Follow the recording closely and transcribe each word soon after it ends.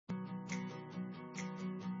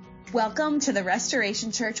Welcome to the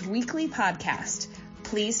Restoration Church Weekly Podcast.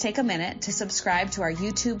 Please take a minute to subscribe to our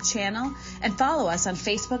YouTube channel and follow us on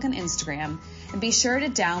Facebook and Instagram. And be sure to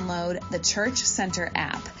download the Church Center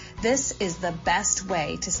app. This is the best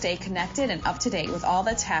way to stay connected and up to date with all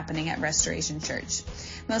that's happening at Restoration Church.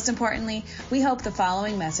 Most importantly, we hope the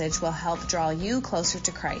following message will help draw you closer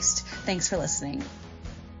to Christ. Thanks for listening.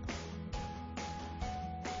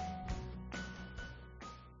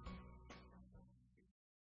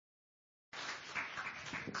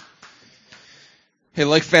 Hey,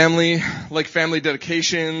 like family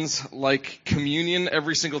dedications, like communion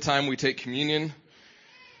every single time we take communion,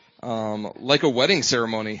 like a wedding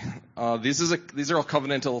ceremony. These are all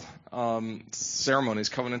covenantal ceremonies,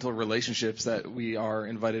 covenantal relationships that we are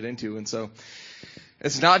invited into. And so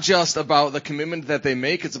it's not just about the commitment that they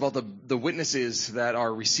make, it's about the witnesses that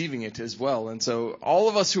are receiving it as well. And so all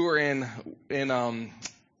of us who are in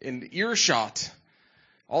earshot,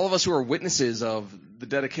 all of us who are witnesses of the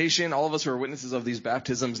dedication, all of us who are witnesses of these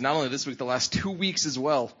baptisms, not only this week, the last 2 weeks as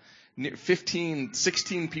well, 16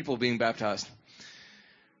 people being baptized.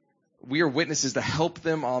 We are witnesses to help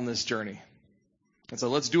them on this journey. And so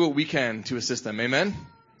let's do what we can to assist them. Amen?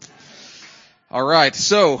 All right.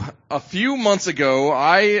 So a few months ago,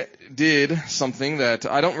 I did something that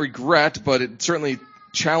I don't regret, but it certainly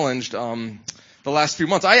challenged the last few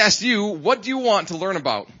months. I asked you, what do you want to learn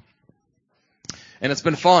about? And it's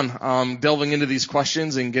been fun delving into these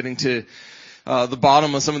questions and getting to the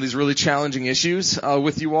bottom of some of these really challenging issues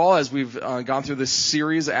with you all as we've gone through this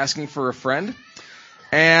series, Asking for a Friend.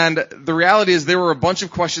 And the reality is there were a bunch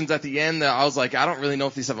of questions at the end that I was like, I don't really know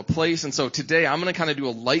if these have a place. And so today I'm going to kind of do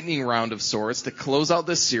a lightning round of sorts to close out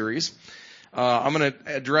this series. I'm going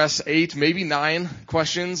to address 8, maybe 9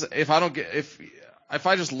 questions. If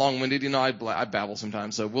I just long-winded, I babble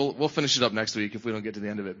sometimes. So we'll finish it up next week if we don't get to the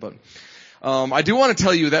end of it. But I do want to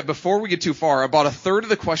tell you that before we get too far, about a third of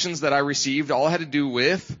the questions that I received all had to do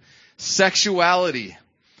with sexuality.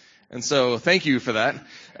 And so thank you for that.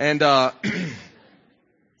 And I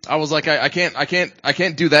was like, I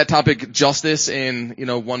can't do that topic justice in,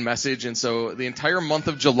 one message. And so the entire month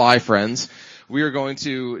of July, friends, we are going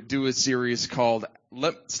to do a series called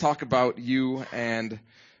Let's Talk About You and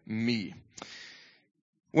Me.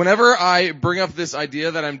 Whenever I bring up this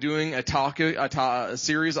idea that I'm doing a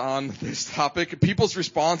series on this topic, people's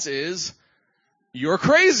response is, you're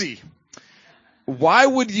crazy. Why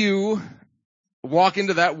would you walk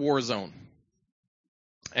into that war zone?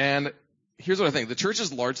 And here's what I think. The church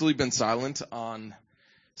has largely been silent on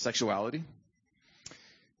sexuality.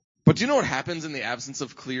 But do you know what happens in the absence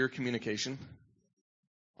of clear communication?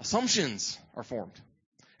 Assumptions are formed.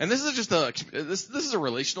 And this is just this is a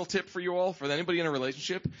relational tip for you all, for anybody in a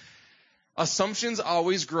relationship. Assumptions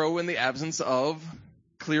always grow in the absence of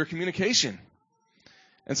clear communication.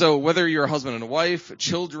 And so whether you're a husband and a wife,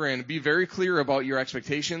 children, be very clear about your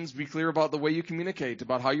expectations, be clear about the way you communicate,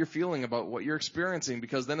 about how you're feeling, about what you're experiencing,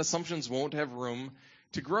 because then assumptions won't have room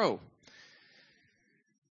to grow.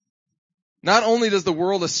 Not only does the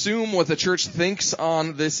world assume what the church thinks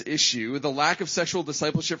on this issue, the lack of sexual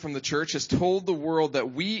discipleship from the church has told the world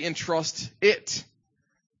that we entrust it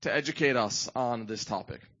to educate us on this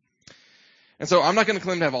topic. And so I'm not going to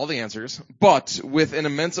claim to have all the answers, but with an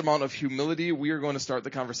immense amount of humility, we are going to start the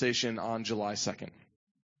conversation on July 2nd.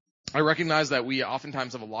 I recognize that we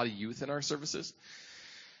oftentimes have a lot of youth in our services.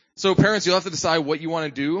 So parents, you'll have to decide what you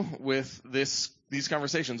want to do with these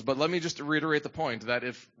conversations. But let me just reiterate the point that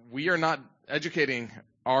if we are not educating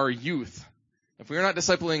our youth, if we are not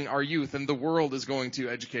discipling our youth, then the world is going to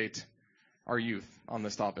educate our youth on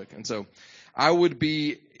this topic. And so I would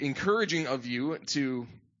be encouraging of you to,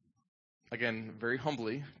 again, very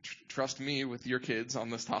humbly, trust me with your kids on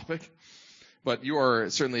this topic. But you are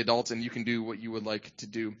certainly adults and you can do what you would like to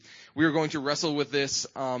do. We are going to wrestle with this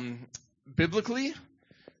biblically,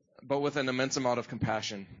 but with an immense amount of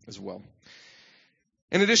compassion as well.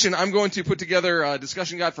 In addition, I'm going to put together a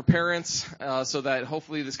discussion guide for parents so that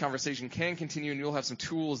hopefully this conversation can continue and you'll have some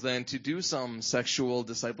tools then to do some sexual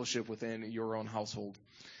discipleship within your own household.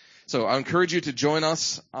 So I encourage you to join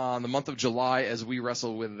us on the month of July as we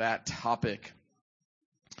wrestle with that topic.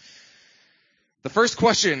 The first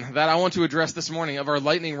question that I want to address this morning of our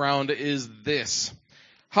lightning round is this.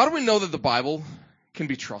 How do we know that the Bible can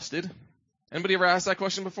be trusted? Anybody ever asked that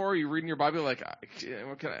question before? Are you reading your Bible like,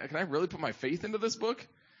 can I really put my faith into this book?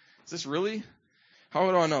 Is this really?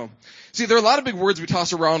 How do I know? See, there are a lot of big words we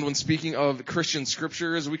toss around when speaking of Christian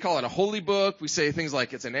scriptures. We call it a holy book. We say things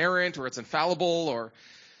like it's inerrant or it's infallible or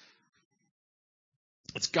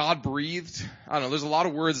It's God-breathed. I don't know. There's a lot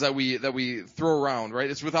of words that we throw around, right?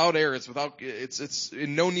 It's without error. It's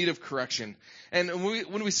in no need of correction. And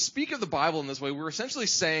when we speak of the Bible in this way, we're essentially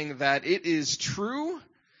saying that it is true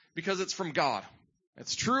because it's from God.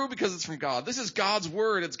 It's true because it's from God. This is God's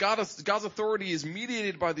word. God's authority is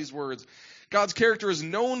mediated by these words. God's character is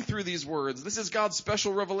known through these words. This is God's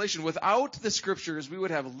special revelation. Without the scriptures, we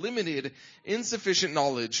would have limited, insufficient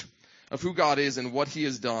knowledge of who God is and what he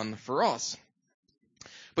has done for us.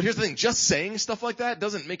 But here's the thing, just saying stuff like that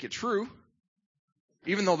doesn't make it true.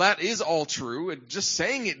 Even though that is all true, just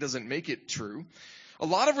saying it doesn't make it true. A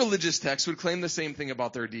lot of religious texts would claim the same thing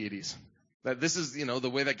about their deities. That this is, the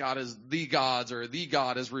way that God is the gods, or the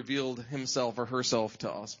God has revealed himself or herself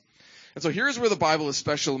to us. And so here's where the Bible is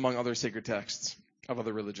special among other sacred texts of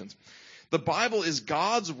other religions. The Bible is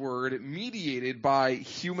God's word mediated by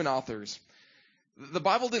human authors. The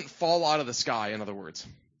Bible didn't fall out of the sky, in other words.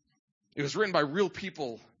 It was written by real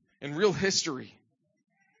people in real history,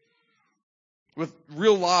 with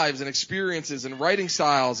real lives and experiences and writing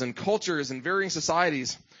styles and cultures and varying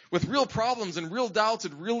societies, with real problems and real doubts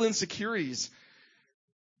and real insecurities.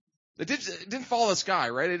 It didn't fall out of the sky,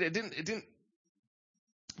 right? It didn't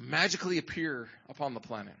magically appear upon the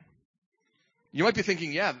planet. You might be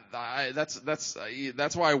thinking, yeah,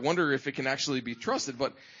 that's why I wonder if it can actually be trusted.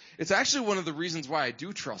 But it's actually one of the reasons why I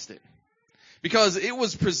do trust it. Because it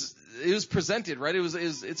was presented, right?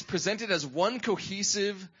 It's presented as one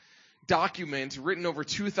cohesive document written over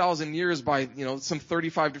 2,000 years by, some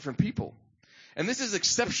 35 different people. And this is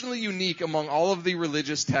exceptionally unique among all of the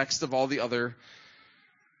religious texts of all the other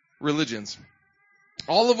religions.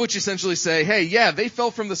 All of which essentially say, hey, yeah, they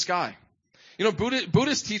fell from the sky.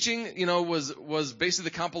 Buddhist teaching, was basically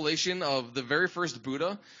the compilation of the very first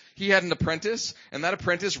Buddha. He had an apprentice, and that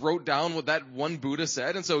apprentice wrote down what that one Buddha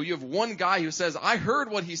said. And so you have one guy who says, I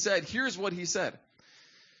heard what he said. Here's what he said.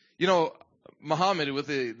 Muhammad, with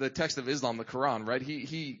the text of Islam, the Quran, right?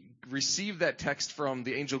 He received that text from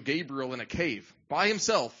the angel Gabriel in a cave by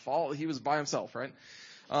himself. He was by himself, right?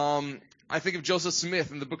 I think of Joseph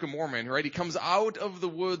Smith in the Book of Mormon, right? He comes out of the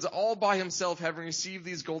woods all by himself, having received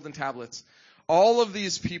these golden tablets. All of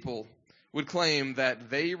these people would claim that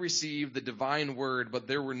they received the divine word, but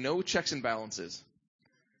there were no checks and balances.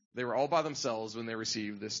 They were all by themselves when they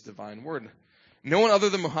received this divine word. No one other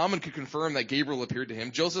than Muhammad could confirm that Gabriel appeared to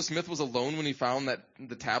him. Joseph Smith was alone when he found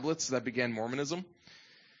the tablets that began Mormonism.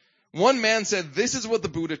 One man said, this is what the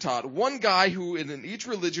Buddha taught. One guy who in each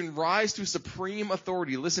religion rise to supreme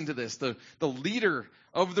authority. Listen to this. The leader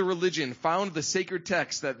of the religion found the sacred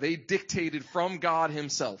text that they dictated from God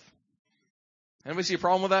himself. Anybody see a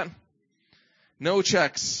problem with that? No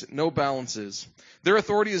checks, no balances. Their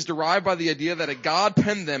authority is derived by the idea that a God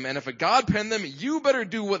penned them, and if a God penned them, you better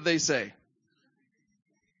do what they say.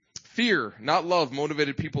 Fear, not love,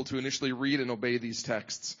 motivated people to initially read and obey these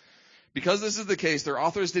texts. Because this is the case, their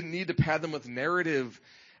authors didn't need to pad them with narrative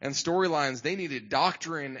and storylines. They needed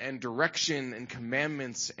doctrine and direction and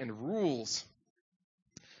commandments and rules.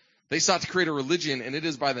 They sought to create a religion, and it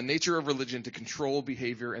is by the nature of religion to control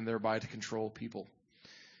behavior and thereby to control people.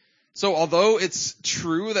 So although it's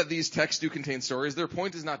true that these texts do contain stories, their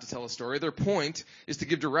point is not to tell a story. Their point is to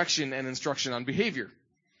give direction and instruction on behavior.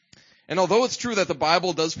 And although it's true that the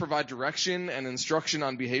Bible does provide direction and instruction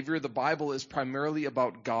on behavior, the Bible is primarily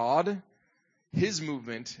about God, his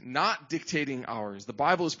movement, not dictating ours. The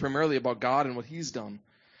Bible is primarily about God and what he's done,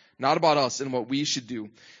 not about us and what we should do.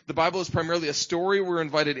 The Bible is primarily a story we're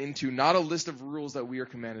invited into, not a list of rules that we are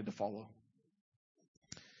commanded to follow.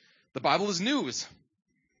 The Bible is news.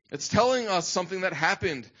 It's telling us something that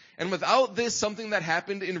happened. And without this something that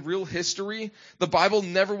happened in real history, the Bible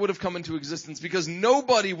never would have come into existence because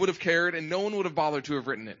nobody would have cared and no one would have bothered to have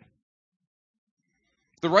written it.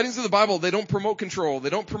 The writings of the Bible, they don't promote control.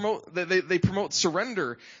 They promote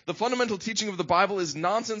surrender. The fundamental teaching of the Bible is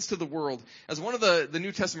nonsense to the world. As one of the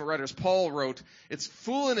New Testament writers, Paul, wrote, it's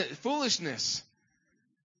foolishness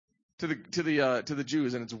to the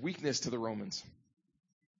Jews and it's weakness to the Romans.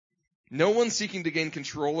 No one seeking to gain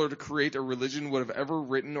control or to create a religion would have ever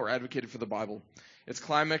written or advocated for the Bible. Its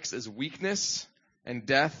climax is weakness and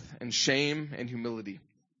death and shame and humility.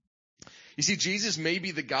 You see, Jesus may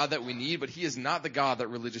be the God that we need, but he is not the God that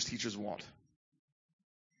religious teachers want.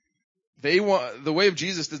 The way of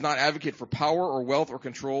Jesus does not advocate for power or wealth or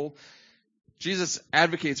control. Jesus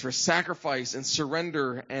advocates for sacrifice and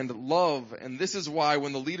surrender and love. And this is why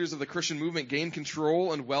when the leaders of the Christian movement gained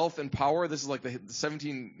control and wealth and power, this is like the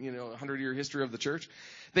 100-year history of the church,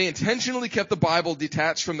 they intentionally kept the Bible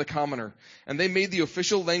detached from the commoner. And they made the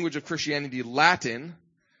official language of Christianity Latin,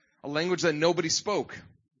 a language that nobody spoke.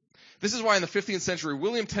 This is why in the 15th century,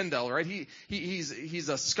 William Tyndale, right, he's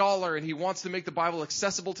a scholar and he wants to make the Bible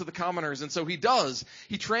accessible to the commoners. And so he does.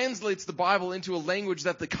 He translates the Bible into a language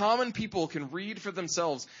that the common people can read for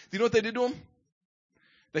themselves. Do you know what they did to him?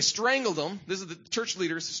 They strangled him. This is the church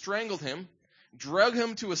leaders strangled him, dragged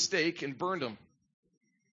him to a stake, and burned him.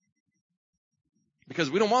 Because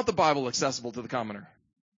we don't want the Bible accessible to the commoner.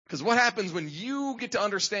 Because what happens when you get to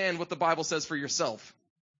understand what the Bible says for yourself?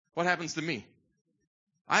 What happens to me?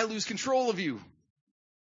 I lose control of you.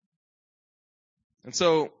 And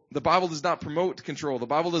so the Bible does not promote control. The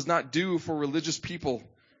Bible does not do for religious people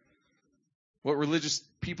what religious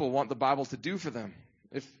people want the Bible to do for them.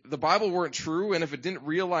 If the Bible weren't true, and if it didn't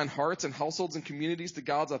realign hearts and households and communities to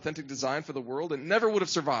God's authentic design for the world, it never would have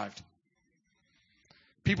survived.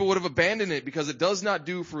 People would have abandoned it because it does not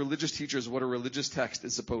do for religious teachers what a religious text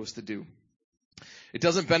is supposed to do. It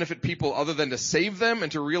doesn't benefit people other than to save them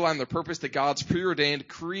and to realign their purpose to God's preordained,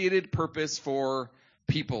 created purpose for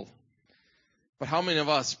people. But how many of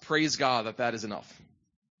us praise God that that is enough?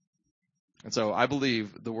 And so I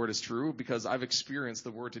believe the word is true because I've experienced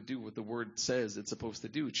the word to do what the word says it's supposed to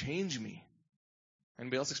do. Change me.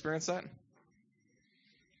 Anybody else experience that?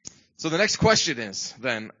 So the next question is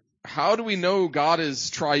then, how do we know God is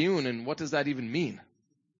triune, and what does that even mean?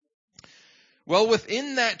 Well,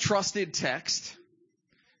 within that trusted text,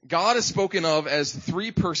 God is spoken of as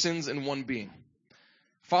three persons in one being.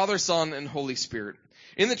 Father, Son, and Holy Spirit.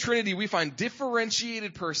 In the Trinity, we find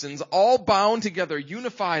differentiated persons all bound together,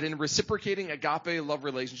 unified in reciprocating agape love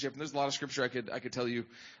relationship. And there's a lot of scripture I could tell you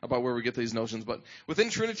about where we get these notions. But within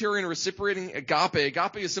Trinitarian reciprocating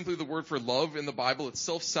agape is simply the word for love in the Bible. It's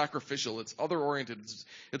self-sacrificial. It's other-oriented.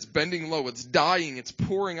 It's bending low. It's dying. It's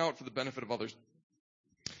pouring out for the benefit of others.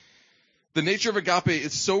 The nature of agape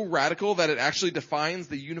is so radical that it actually defines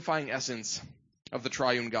the unifying essence of the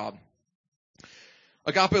triune God.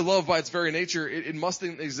 Agape love, by its very nature, it must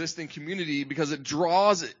exist in community because it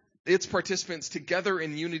draws its participants together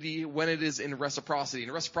in unity when it is in reciprocity.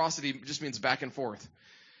 And reciprocity just means back and forth.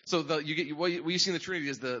 So what you see in the Trinity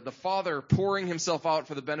is the Father pouring himself out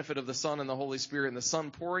for the benefit of the Son and the Holy Spirit, and the Son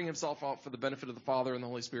pouring himself out for the benefit of the Father and the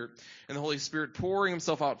Holy Spirit, and the Holy Spirit pouring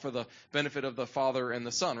himself out for the benefit of the Father and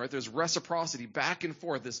the Son, right? There's reciprocity, back and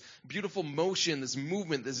forth, this beautiful motion, this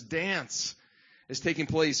movement, this dance is taking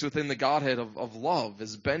place within the Godhead of love,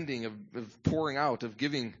 this bending, of pouring out, of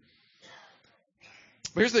giving.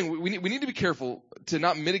 But here's the thing, we need to be careful to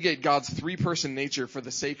not mitigate God's three-person nature for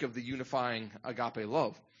the sake of the unifying agape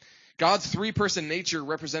love. God's three-person nature,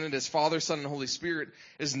 represented as Father, Son, and Holy Spirit,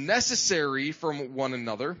 is necessary from one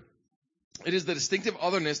another. It is the distinctive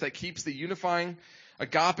otherness that keeps the unifying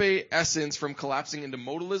agape essence from collapsing into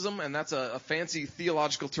modalism, and that's a fancy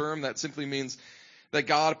theological term that simply means that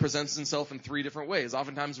God presents himself in three different ways.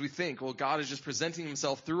 Oftentimes we think, well, God is just presenting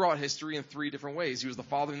himself throughout history in three different ways. He was the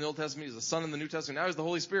Father in the Old Testament, he was the Son in the New Testament, now he's the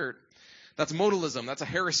Holy Spirit. That's modalism. That's a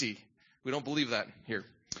heresy. We don't believe that here.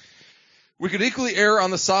 We could equally err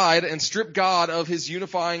on the side and strip God of his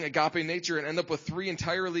unifying agape nature and end up with three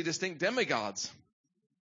entirely distinct demigods.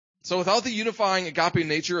 So without the unifying agape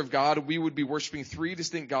nature of God, we would be worshiping three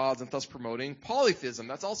distinct gods and thus promoting polytheism.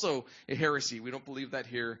 That's also a heresy. We don't believe that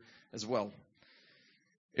here as well.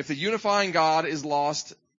 If the unifying God is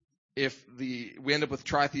lost, we end up with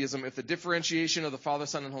tritheism. If the differentiation of the Father,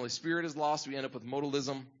 Son, and Holy Spirit is lost, we end up with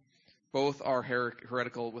modalism. Both are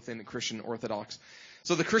heretical within Christian Orthodox.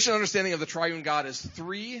 So the Christian understanding of the triune God is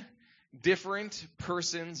three different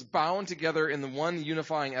persons bound together in the one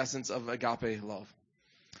unifying essence of agape love.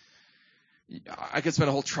 I could spend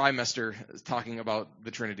a whole trimester talking about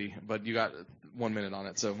the Trinity, but you got 1 minute on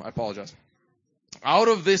it, so I apologize. Out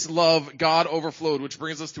of this love, God overflowed, which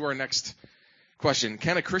brings us to our next question.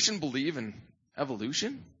 Can a Christian believe in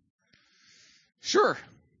evolution? Sure,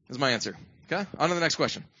 is my answer. Okay, on to the next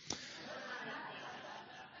question.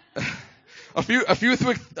 A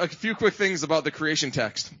few quick things about the creation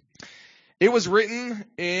text. It was written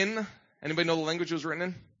in, anybody know the language it was written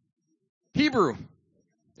in? Hebrew.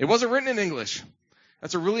 It wasn't written in English.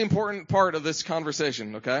 That's a really important part of this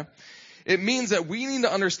conversation, okay? It means that we need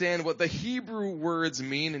to understand what the Hebrew words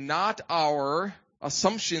mean, not our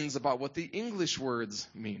assumptions about what the English words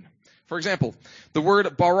mean. For example, the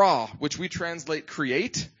word bara, which we translate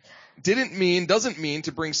create, doesn't mean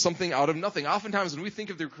to bring something out of nothing. Oftentimes when we think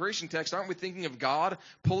of the creation text, aren't we thinking of God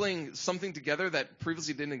pulling something together that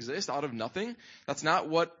previously didn't exist out of nothing? That's not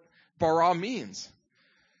what bara means.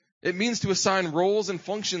 It means to assign roles and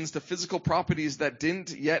functions to physical properties that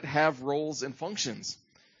didn't yet have roles and functions.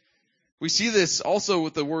 We see this also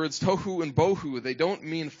with the words tohu and bohu. They don't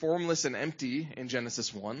mean formless and empty in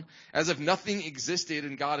Genesis 1, as if nothing existed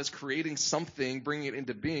and God is creating something, bringing it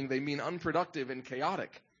into being. They mean unproductive and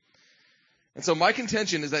chaotic. And so my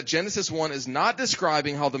contention is that Genesis 1 is not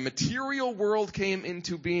describing how the material world came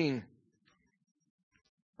into being.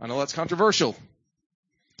 I know that's controversial.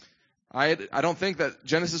 I don't think that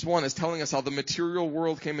Genesis 1 is telling us how the material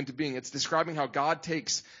world came into being. It's describing how God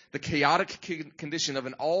takes the chaotic condition of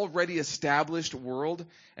an already established world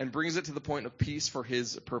and brings it to the point of peace for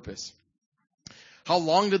his purpose. How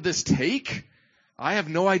long did this take? I have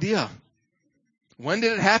no idea. When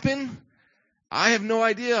did it happen? I have no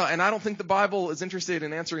idea, and I don't think the Bible is interested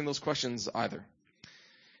in answering those questions either.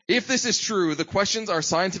 If this is true, the questions our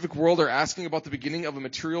scientific world are asking about the beginning of a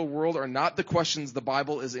material world are not the questions the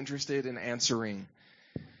Bible is interested in answering.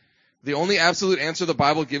 The only absolute answer the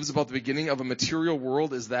Bible gives about the beginning of a material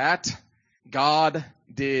world is that God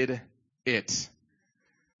did it.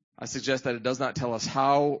 I suggest that it does not tell us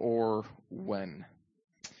how or when.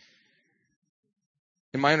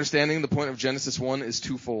 In my understanding, the point of Genesis 1 is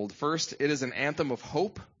twofold. First, it is an anthem of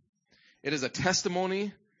hope. It is a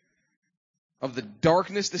testimony of the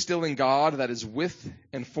darkness distilling God that is with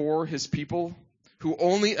and for his people, who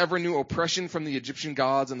only ever knew oppression from the Egyptian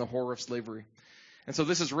gods and the horror of slavery. And so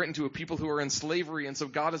this is written to a people who are in slavery, and so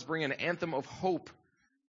God is bringing an anthem of hope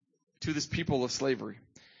to this people of slavery.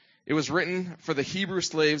 It was written for the Hebrew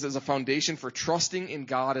slaves as a foundation for trusting in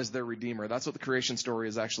God as their Redeemer. That's what the creation story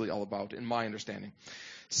is actually all about, in my understanding.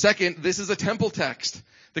 Second, this is a temple text.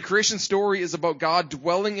 The creation story is about God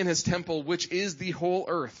dwelling in his temple, which is the whole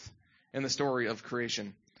earth in the story of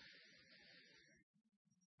creation.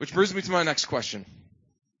 Which brings me to my next question.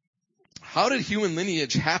 How did human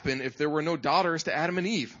lineage happen if there were no daughters to Adam and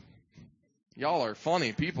Eve? Y'all are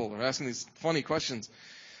funny people. They're asking these funny questions.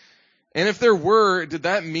 And if there were, did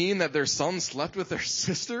that mean that their sons slept with their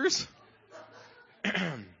sisters?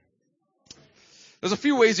 There's a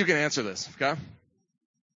few ways you can answer this, okay?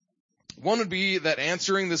 One would be that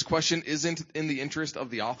answering this question isn't in the interest of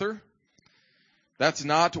the author. That's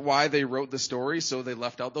not why they wrote the story, so they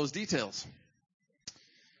left out those details.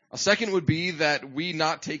 A second would be that we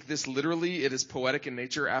not take this literally. It is poetic in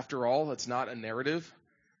nature after all. It's not a narrative.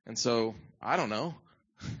 And so, I don't know.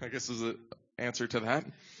 I guess is an answer to that.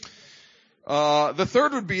 The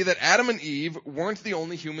third would be that Adam and Eve weren't the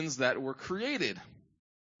only humans that were created.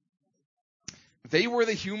 They were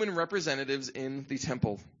the human representatives in the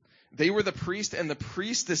temple. They were the priest and the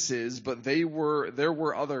priestesses, but there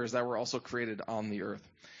were others that were also created on the earth.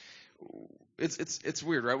 It's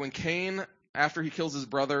weird, right? When Cain, after he kills his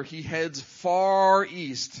brother, he heads far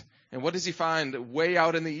east. And what does he find way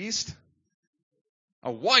out in the east?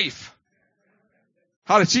 A wife.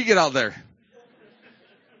 How did she get out there?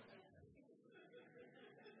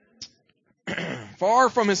 Far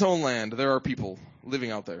from his homeland, there are people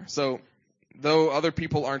living out there. So, though other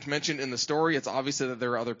people aren't mentioned in the story, it's obvious that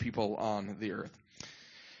there are other people on the earth.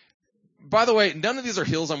 By the way, none of these are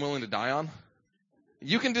hills I'm willing to die on.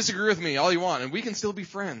 You can disagree with me all you want, and we can still be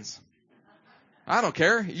friends. I don't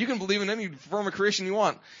care. You can believe in any form of creation you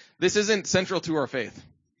want. This isn't central to our faith.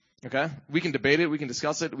 Okay? We can debate it, we can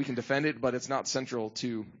discuss it, we can defend it, but it's not central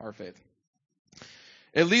to our faith.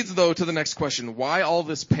 It leads, though, to the next question. Why all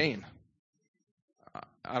this pain?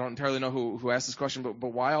 I don't entirely know who asked this question,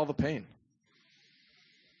 but why all the pain?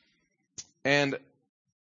 And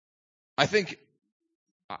I think,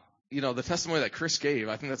 the testimony that Chris gave,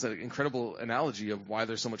 I think that's an incredible analogy of why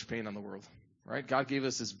there's so much pain on the world, right? God gave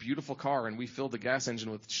us this beautiful car, and we filled the gas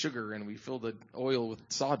engine with sugar, and we filled the oil with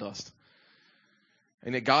sawdust.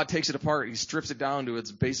 And yet God takes it apart, he strips it down to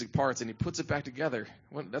its basic parts, and he puts it back together.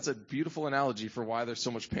 Well, that's a beautiful analogy for why there's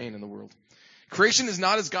so much pain in the world. Creation is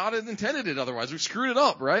not as God had intended it otherwise. We've screwed it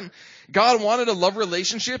up, right? God wanted a love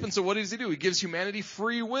relationship, and so what does he do? He gives humanity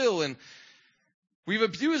free will, and we've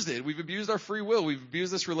abused it. We've abused our free will. We've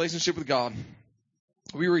abused this relationship with God.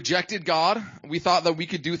 We rejected God. We thought that we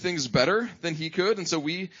could do things better than he could, and so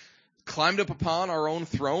we climbed up upon our own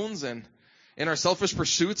thrones, and in our selfish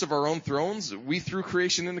pursuits of our own thrones, we threw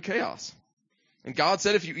creation into chaos. And God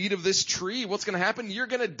said, if you eat of this tree, what's going to happen? You're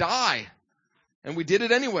going to die. And we did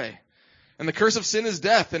it anyway. And the curse of sin is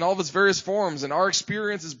death in all of its various forms. And our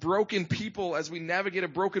experience as broken people as we navigate a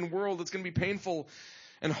broken world, it's going to be painful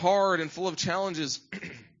and hard and full of challenges.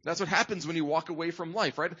 That's what happens when you walk away from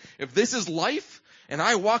life, right? If this is life and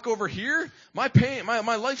I walk over here,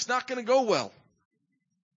 my life's not going to go well.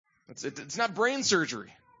 It's not brain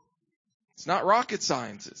surgery. It's not rocket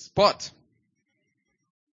sciences. But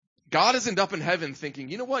God isn't up in heaven thinking,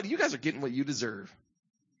 you know what? You guys are getting what you deserve.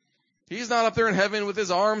 He's not up there in heaven with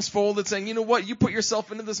his arms folded saying, you know what, you put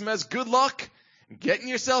yourself into this mess, good luck getting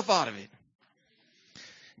yourself out of it.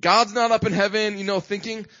 God's not up in heaven,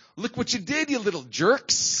 thinking, look what you did, you little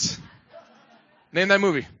jerks. Name that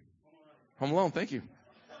movie. Home Alone, thank you.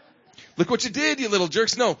 Look what you did, you little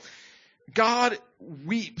jerks. No, God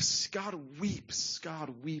weeps. God weeps.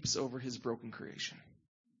 God weeps over his broken creation.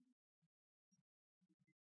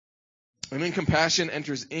 And in compassion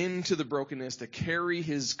enters into the brokenness to carry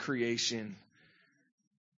his creation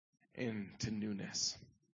into newness.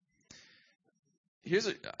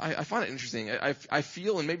 I find it interesting. I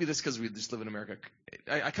feel, and maybe this because we just live in America,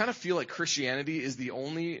 I kind of feel like Christianity is the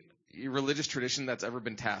only religious tradition that's ever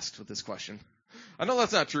been tasked with this question. I know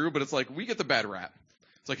that's not true, but it's like we get the bad rap.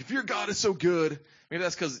 It's like, if your God is so good, maybe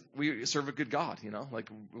that's because we serve a good God, like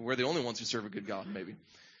we're the only ones who serve a good God, maybe.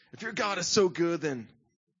 If your God is so good, then...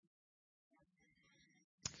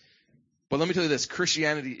 But let me tell you this,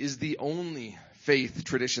 Christianity is the only faith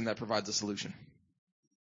tradition that provides a solution.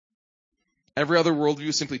 Every other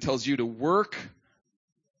worldview simply tells you to work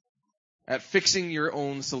at fixing your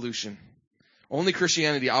own solution. Only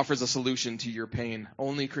Christianity offers a solution to your pain.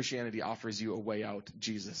 Only Christianity offers you a way out,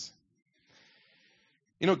 Jesus.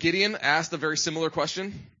 Gideon asked a very similar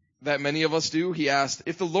question that many of us do. He asked,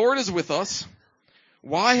 if the Lord is with us,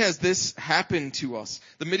 why has this happened to us?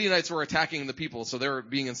 The Midianites were attacking the people, so they were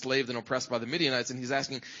being enslaved and oppressed by the Midianites. And he's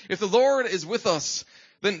asking, if the Lord is with us,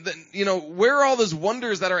 then where are all those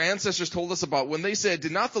wonders that our ancestors told us about when they said,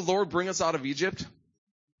 did not the Lord bring us out of Egypt?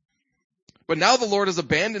 But now the Lord has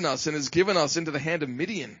abandoned us and has given us into the hand of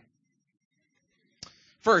Midian.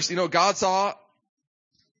 First, God saw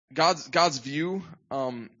God's view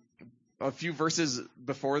a few verses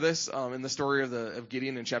before this in the story of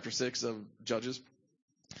Gideon in chapter 6 of Judges.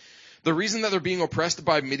 The reason that they're being oppressed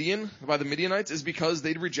by the Midianites, is because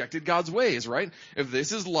they'd rejected God's ways, right? If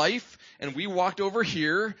this is life and we walked over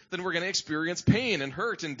here, then we're going to experience pain and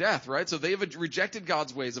hurt and death, right? So they've rejected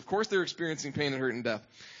God's ways. Of course they're experiencing pain and hurt and death.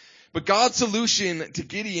 But God's solution to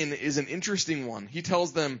Gideon is an interesting one. He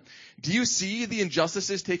tells them, do you see the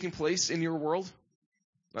injustices taking place in your world?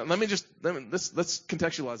 Let's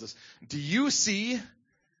contextualize this. Do you see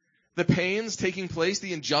the pains taking place,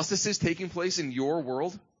 the injustices taking place in your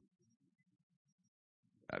world?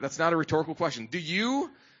 That's not a rhetorical question.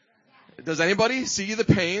 Does anybody see the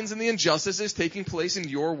pains and the injustices taking place in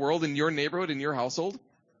your world, in your neighborhood, in your household?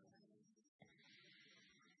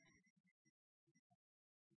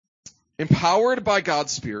 Empowered by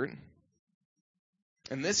God's Spirit,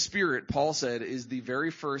 and this Spirit, Paul said, is the very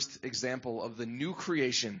first example of the new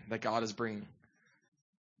creation that God is bringing.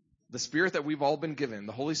 The Spirit that we've all been given,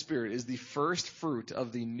 the Holy Spirit, is the first fruit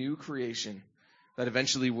of the new creation that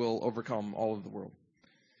eventually will overcome all of the world.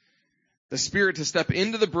 The Spirit to step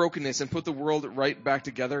into the brokenness and put the world right back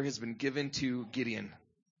together has been given to Gideon.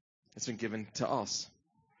 It's been given to us.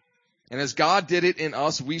 And as God did it in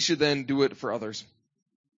us, we should then do it for others.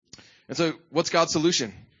 And so, what's God's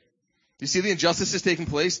solution? Do you see the injustices taking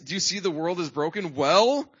place? Do you see the world is broken?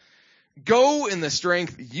 Well, go in the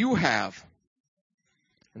strength you have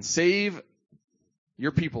and save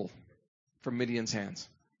your people from Midian's hands.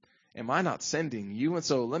 Am I not sending you? And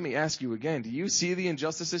so let me ask you again, do you see the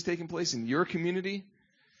injustices taking place in your community?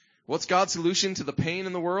 What's God's solution to the pain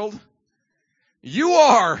in the world? You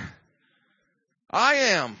are. I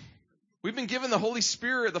am. We've been given the Holy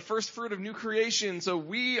Spirit, the first fruit of new creation, so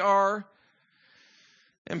we are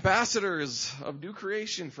ambassadors of new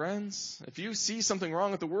creation, friends. If you see something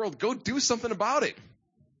wrong with the world, go do something about it.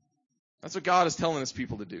 That's what God is telling his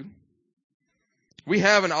people to do. We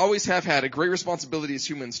have and always have had a great responsibility as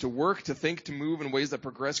humans to work, to think, to move in ways that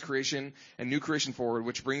progress creation and new creation forward,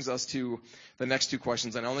 which brings us to the next two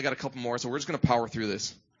questions. And I only got a couple more, so we're just going to power through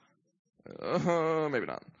this. Maybe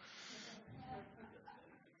not.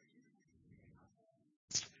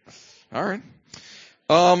 All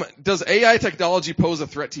right. Does AI technology pose a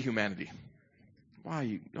threat to humanity? Why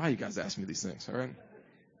you guys ask me these things? All right.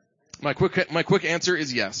 My quick answer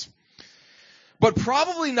is yes. But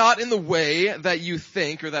probably not in the way that you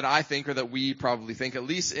think, or that I think, or that we probably think, at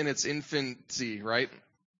least in its infancy, right?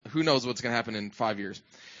 Who knows what's going to happen in 5 years.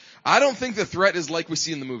 I don't think the threat is like we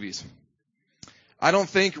see in the movies. I don't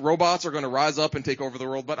think robots are going to rise up and take over the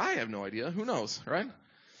world, but I have no idea. Who knows, right?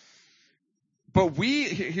 But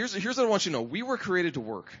here's what I want you to know. We were created to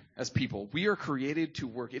work as people. We are created to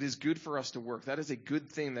work. It is good for us to work. That is a good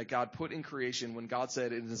thing that God put in creation when God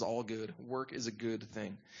said it is all good. Work is a good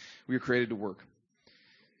thing. We are created to work.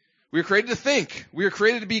 We are created to think. We are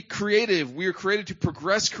created to be creative. We are created to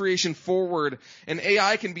progress creation forward. And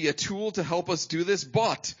AI can be a tool to help us do this,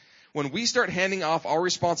 but When we start handing off our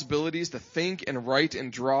responsibilities to think and write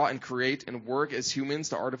and draw and create and work as humans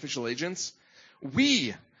to artificial agents,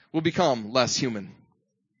 we will become less human.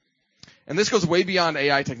 And this goes way beyond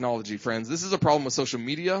AI technology, friends. This is a problem with social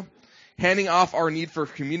media. Handing off our need for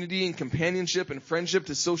community and companionship and friendship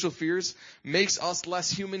to social fears makes us less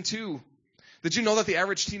human too. Did you know that the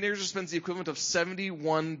average teenager spends the equivalent of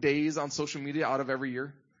 71 days on social media out of every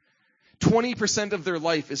year? 20% of their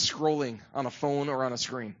life is scrolling on a phone or on a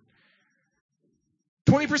screen.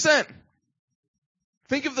 20%.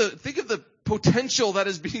 Think of the potential that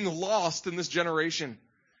is being lost in this generation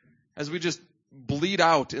as we just bleed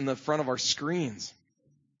out in the front of our screens.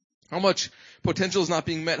 How much potential is not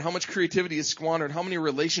being met? How much creativity is squandered? How many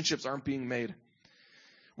relationships aren't being made?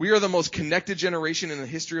 We are the most connected generation in the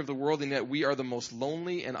history of the world, and yet we are the most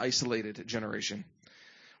lonely and isolated generation.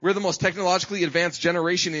 We're the most technologically advanced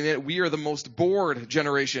generation, and yet we are the most bored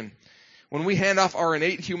generation. When we hand off our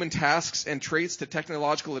innate human tasks and traits to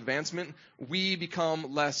technological advancement, we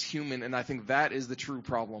become less human, and I think that is the true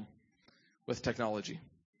problem with technology.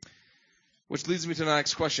 Which leads me to the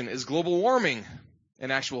next question. Is global warming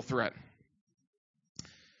an actual threat?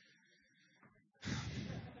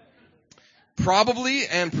 Probably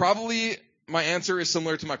my answer is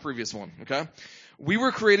similar to my previous one, okay? We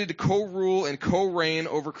were created to co-rule and co-reign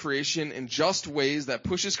over creation in just ways that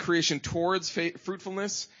pushes creation towards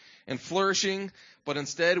fruitfulness and flourishing, but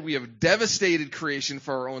instead we have devastated creation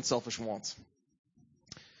for our own selfish wants.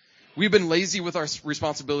 We've been lazy with our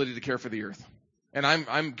responsibility to care for the earth. And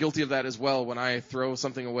I'm guilty of that as well when I throw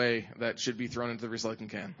something away that should be thrown into the recycling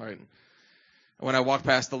can, right? When I walk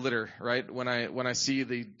past the litter, right? When I see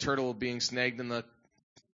the turtle being snagged in the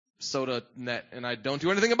soda net and I don't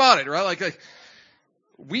do anything about it, right? Like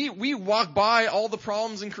we walk by all the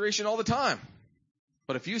problems in creation all the time.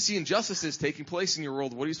 But if you see injustices taking place in your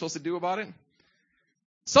world, what are you supposed to do about it?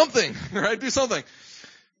 Something, right? Do something.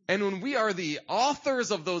 And when we are the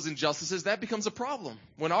authors of those injustices, that becomes a problem.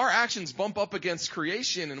 When our actions bump up against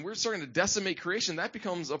creation and we're starting to decimate creation, that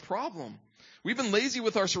becomes a problem. We've been lazy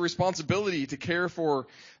with our responsibility to care for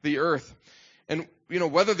the earth. And,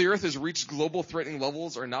 whether the earth has reached global threatening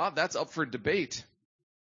levels or not, that's up for debate.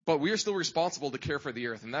 But we are still responsible to care for the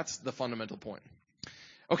earth, and that's the fundamental point.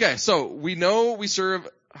 Okay, so we know we serve,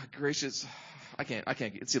 gracious, I can't,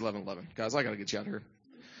 it's 11:11. Guys, I gotta get you out of here.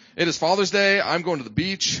 It is Father's Day. I'm going to the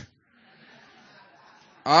beach.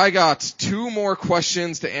 I got 2 more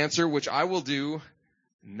questions to answer, which I will do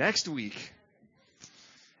next week.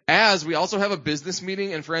 As we also have a business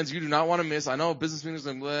meeting, and friends, you do not want to miss. I know business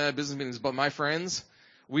meetings, but my friends,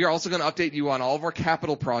 we are also going to update you on all of our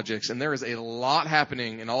capital projects, and there is a lot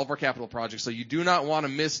happening in all of our capital projects, so you do not want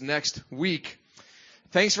to miss next week.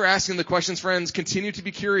 Thanks for asking the questions, friends. Continue to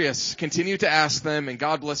be curious. Continue to ask them, and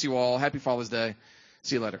God bless you all. Happy Father's Day.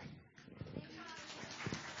 See you later.